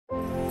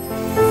Hello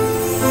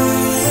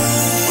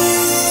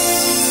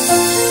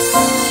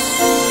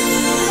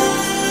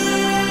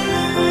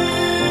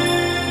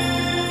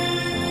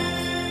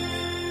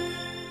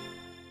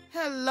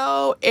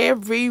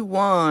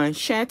everyone,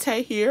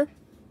 Shantae here.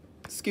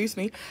 Excuse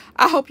me.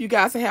 I hope you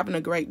guys are having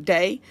a great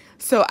day.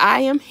 So I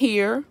am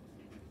here,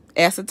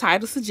 as the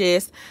title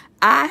suggests.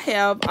 I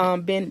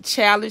have been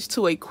challenged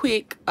to a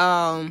quick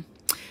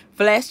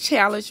flash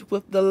challenge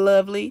with the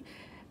lovely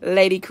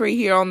Lady Kre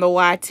here on the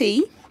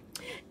YT.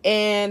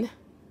 And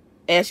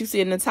as you see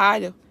in the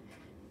title,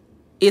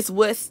 it's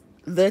what's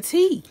the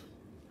tea.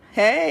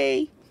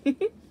 Hey.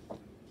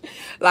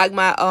 Like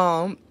my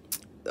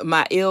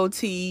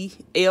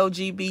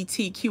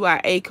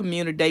LGBTQIA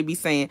community, they be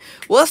saying,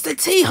 what's the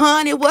tea,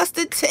 honey? What's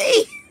the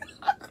tea?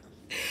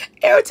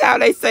 Every time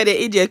they say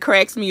that, it just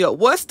cracks me up.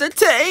 What's the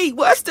tea?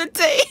 What's the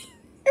tea?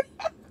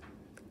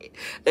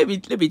 let me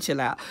chill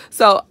out.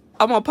 So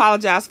I'm gonna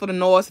apologize for the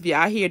noise if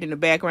y'all hear it in the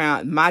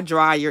background. My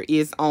dryer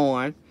is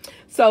on.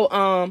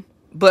 So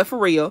but for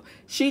real,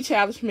 she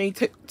challenged me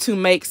to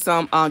make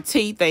some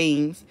tea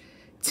theme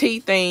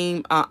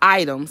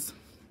items.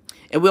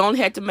 And we only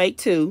had to make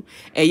 2.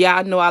 And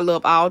y'all know I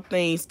love all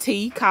things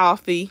tea,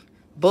 coffee,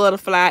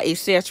 butterfly,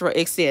 etc.,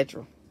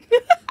 etc.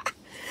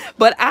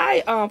 But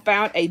I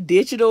found a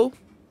digital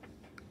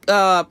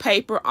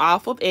paper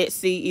off of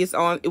Etsy.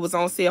 It was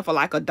on sale for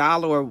like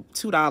 $1 or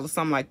 $2,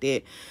 something like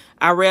that.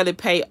 I rarely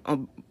pay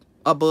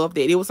above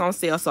that. It was on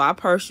sale, so I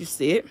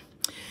purchased it.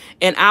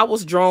 And I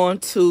was drawn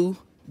to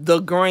the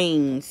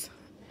greens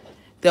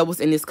that was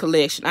in this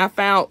collection. I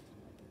found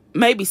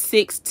maybe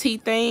 6 tea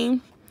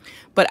themes,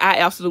 but I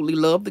absolutely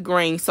love the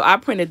green. So I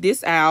printed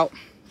this out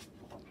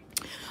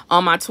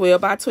on my 12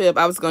 by 12.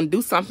 I was going to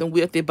do something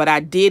with it, but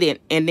I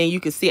didn't. And then you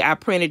can see I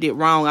printed it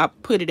wrong. I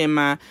put it in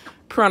my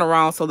printer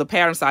wrong, so the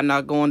patterns are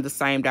not going the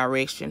same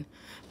direction.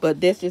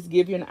 But this just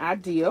give you an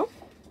idea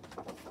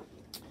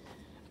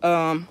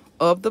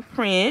of the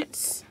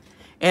prints.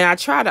 And I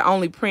try to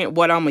only print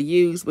what I'm going to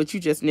use, but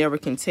you just never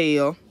can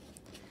tell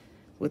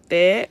with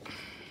that.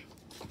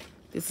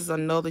 This is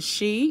another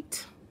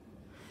sheet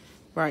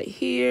right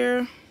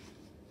here.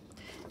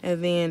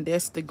 And then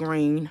that's the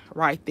green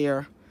right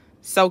there.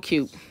 So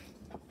cute.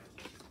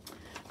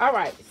 All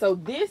right, so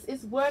this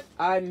is what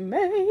I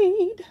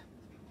made.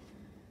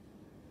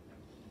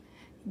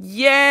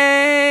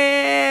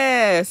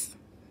 Yes.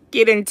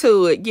 Get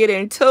into it. Get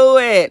into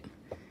it.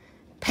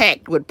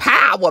 Packed with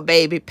power,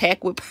 baby.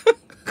 Packed with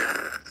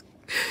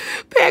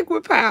packed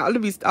with power.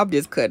 I'm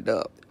just cutting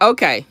up.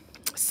 Okay.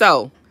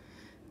 So,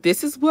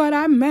 this is what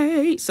I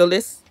made. So,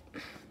 this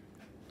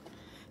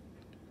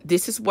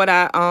is what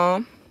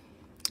I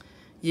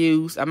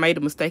used. I made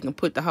a mistake and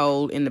put the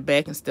hole in the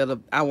back instead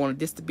of, I wanted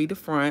this to be the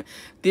front.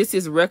 This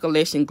is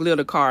Recollection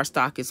glitter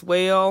cardstock as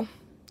well.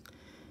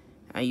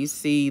 And you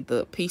see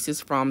the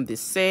pieces from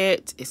this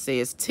set. It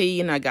says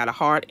tea, and I got a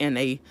heart and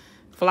a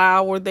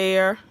flower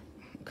there.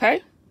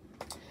 Okay.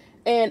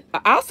 And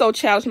I also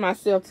challenged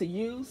myself to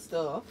use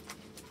stuff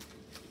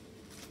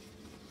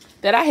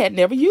that I had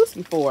never used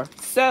before.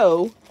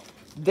 So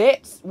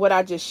that's what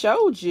I just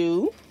showed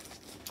you.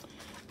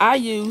 I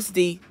used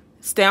the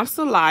Stamps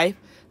of Life.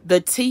 The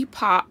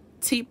teapot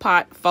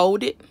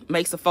folded,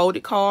 makes a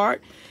folded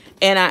card.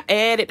 And I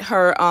added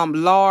her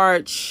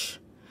large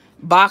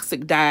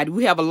boxic die.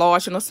 We have a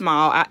large and a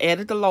small. I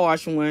added the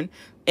large one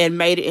and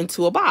made it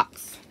into a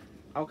box.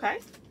 Okay.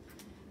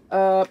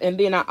 And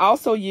then I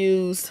also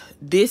used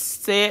this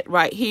set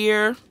right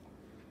here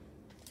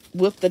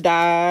with the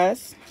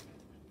dies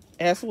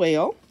as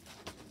well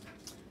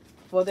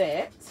for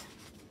that.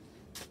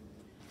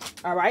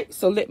 All right.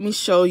 So let me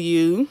show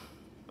you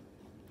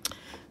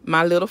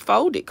my little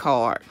folded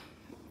card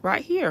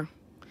right here.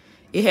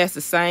 It has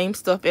the same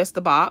stuff as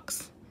the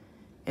box,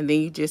 and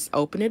then you just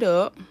open it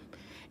up,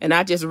 and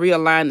I just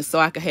realigned it so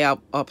I could have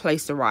a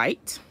place to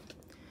write.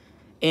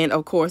 And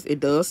of course it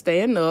does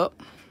stand up.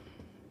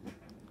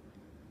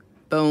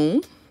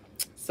 Boom.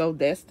 So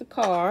that's the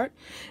card.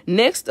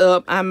 Next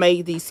up, I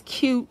made these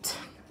cute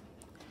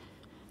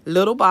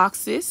little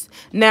boxes.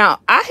 Now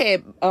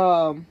I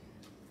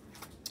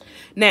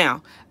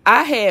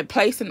had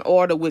placed an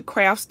order with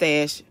Craft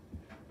Stash.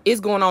 It's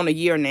going on a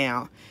year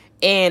now.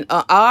 And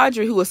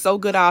Audrey, who was so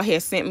good out,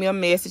 had sent me a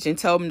message and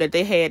told me that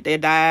they had their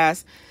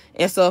dies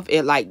and stuff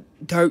at like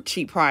dirt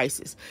cheap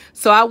prices.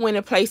 So I went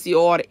and placed the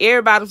order.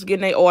 Everybody was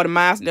getting their order.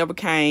 Mine never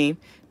came.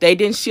 They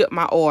didn't ship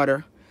my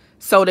order.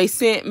 So they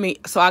sent me,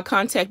 so I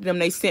contacted them.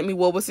 They sent me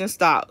what was in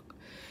stock.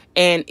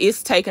 And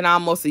it's taken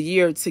almost a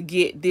year to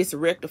get this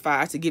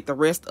rectified, to get the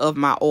rest of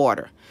my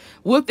order.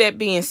 With that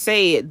being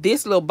said,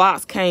 this little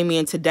box came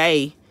in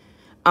today.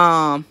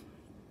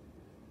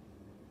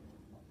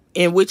 And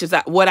which is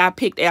what I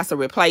picked as a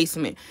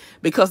replacement,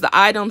 because the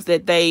items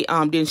that they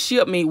didn't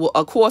ship me,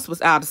 of course, was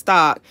out of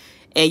stock.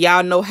 And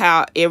y'all know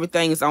how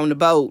everything is on the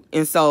boat.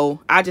 And so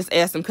I just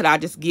asked them, could I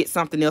just get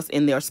something else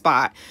in their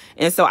spot?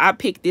 And so I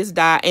picked this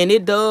die, and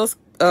it does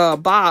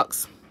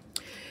box.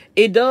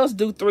 It does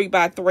do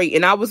 3x3,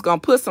 and I was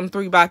gonna put some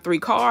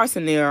 3x3 cards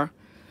in there,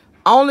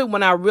 only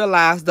when I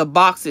realized the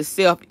box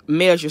itself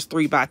measures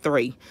 3 by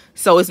 3.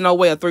 So it's no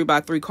way a 3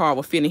 by 3 card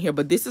will fit in here.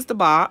 But this is the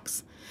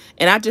box.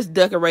 And I just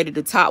decorated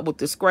the top with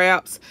the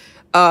scraps.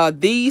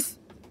 These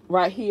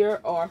right here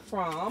are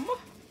from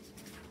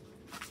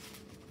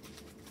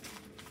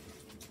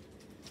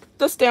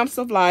the Stamps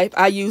of Life.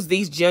 I use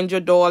these ginger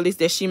doilies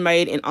that she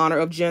made in honor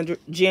of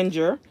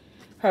Ginger,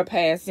 her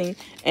passing.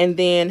 And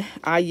then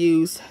I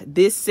use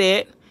this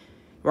set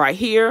right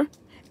here.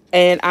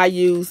 And I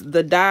use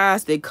the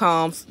dies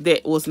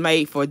that was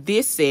made for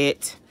this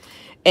set.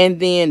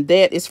 And then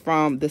that is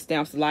from the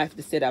Stamps of Life,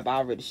 the set I've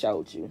already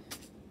showed you.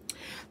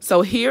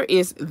 So here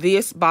is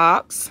this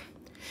box.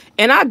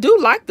 And I do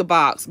like the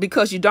box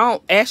because you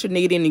don't actually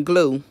need any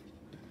glue.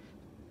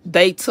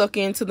 They tuck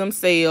into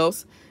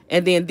themselves.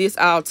 And then this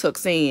all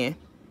tucks in.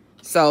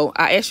 So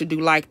I actually do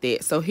like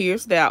that. So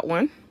here's that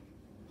one.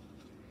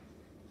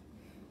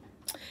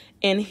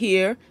 And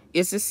here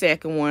is the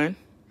second one.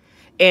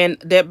 And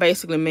that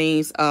basically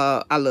means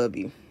I love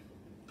you.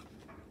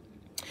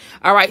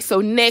 All right,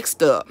 so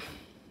next up,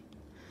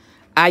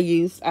 I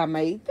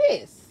made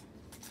this.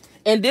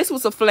 And this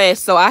was a flash,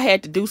 so I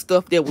had to do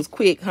stuff that was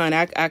quick,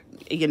 honey.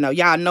 You know,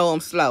 y'all know I'm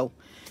slow.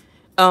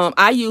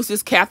 I use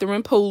this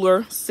Catherine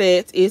Pooler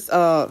set. It's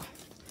a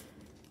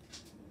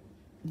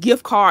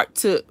gift card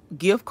to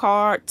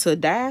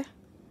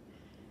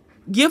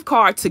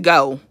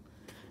go.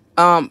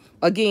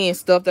 Again,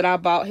 stuff that I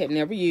bought, had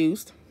never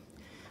used.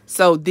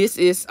 So this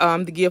is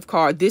the gift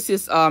card. This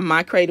is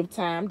my Creative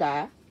Time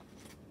die.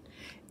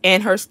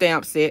 And her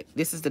stamp set.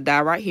 This is the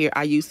die right here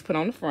I used to put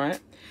on the front.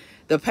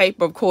 The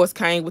paper, of course,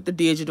 came with the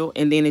digital.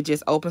 And then it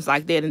just opens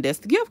like that. And that's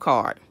the gift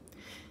card.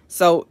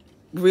 So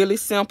really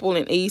simple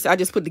and easy. I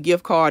just put the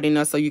gift card in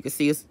there so you can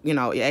see it's, you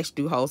know, it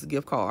actually holds the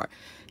gift card.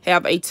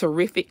 Have a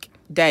terrific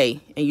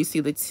day. And you see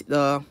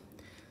the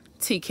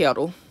tea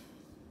kettle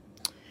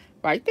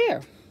right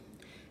there.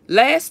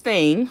 Last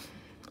thing,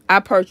 I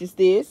purchased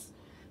this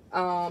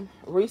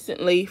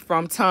recently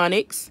from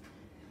Tonic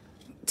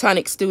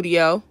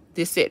Studio.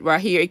 This set right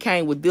here, it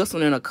came with this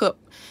one in a cup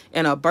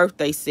and a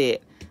birthday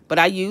set. But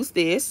I used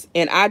this,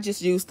 and I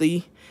just used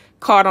the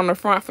card on the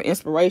front for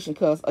inspiration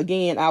because,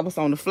 again, I was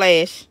on the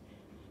flash.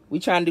 We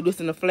trying to do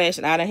this in the flash,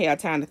 and I didn't have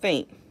time to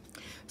think.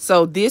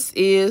 So this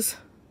is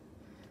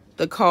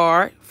the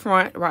card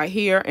front right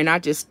here, and I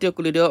just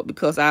stickled it up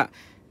because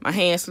my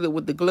hand slipped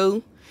with the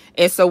glue.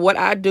 And so what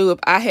I do, if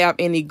I have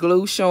any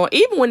glue showing,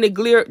 even when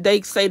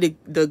they say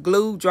the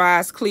glue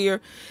dries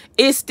clear,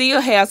 it still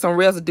has some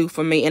residue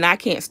for me, and I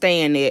can't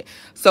stand that.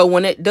 So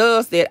when it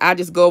does that, I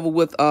just go over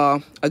with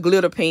a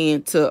glitter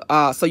pen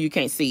to so you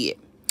can't see it.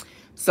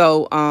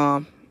 So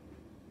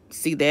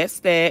see,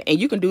 that's that. And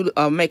you can do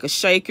make a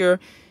shaker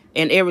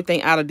and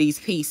everything out of these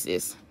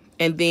pieces.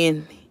 And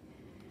then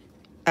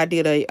I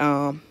did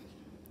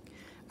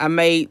I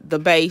made the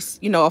base,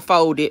 you know, a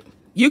folded.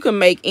 You can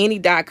make any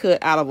die cut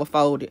out of a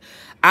folded.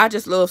 I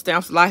just love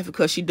Stamps of Life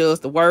because she does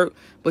the work,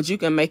 but you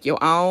can make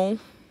your own.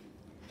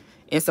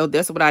 And so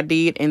that's what I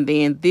did. And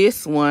then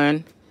this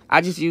one,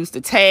 I just used the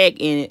tag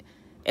in it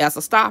as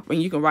a stopper,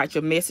 and you can write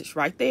your message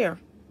right there.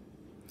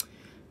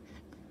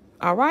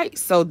 All right,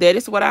 so that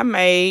is what I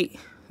made.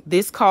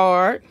 This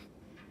card,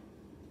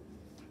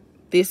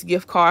 this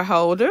gift card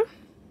holder,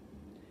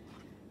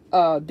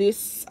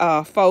 this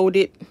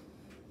folded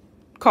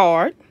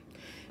card.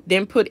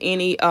 Didn't put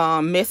any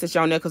message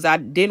on there because I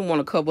didn't want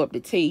to cover up the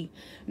tea.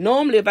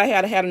 Normally, if I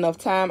had enough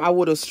time, I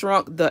would have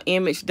shrunk the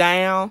image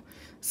down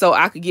so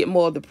I could get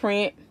more of the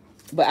print.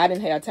 But I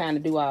didn't have time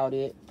to do all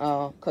that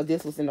because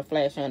this was in the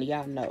flash, honey.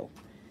 Y'all know.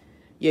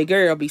 Your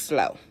girl be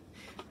slow.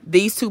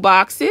 These two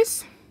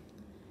boxes,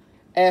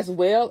 as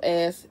well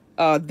as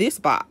this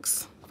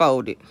box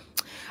folded.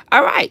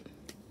 All right.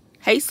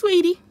 Hey,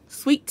 sweetie.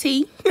 Sweet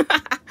tea.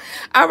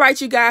 All right,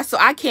 you guys. So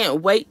I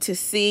can't wait to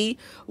see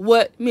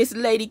what Miss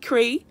Lady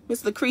Kre,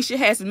 Miss Lucretia,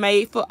 has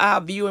made for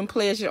our viewing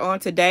pleasure on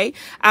today.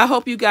 I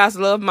hope you guys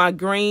love my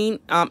green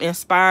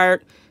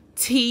inspired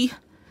tea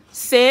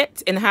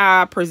set and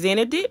how I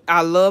presented it.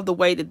 I love the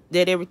way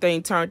that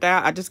everything turned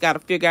out. I just got to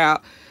figure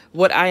out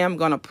what I am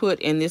going to put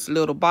in this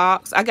little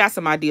box. I got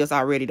some ideas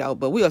already, though,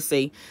 but we'll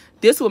see.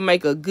 This will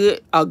make a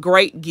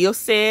great gift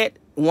set.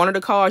 One of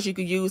the cards you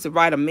could use to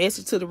write a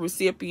message to the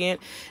recipient,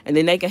 and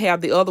then they can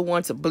have the other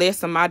one to bless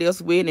somebody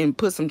else with and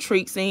put some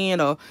treats in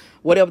or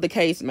whatever the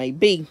case may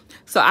be.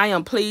 So I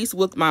am pleased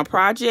with my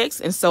projects.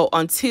 And so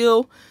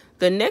until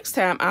the next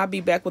time, I'll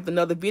be back with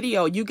another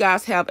video. You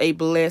guys have a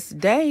blessed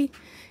day,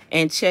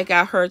 and check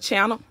out her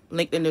channel,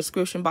 linked in the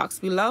description box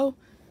below,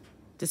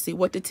 to see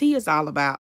what the tea is all about.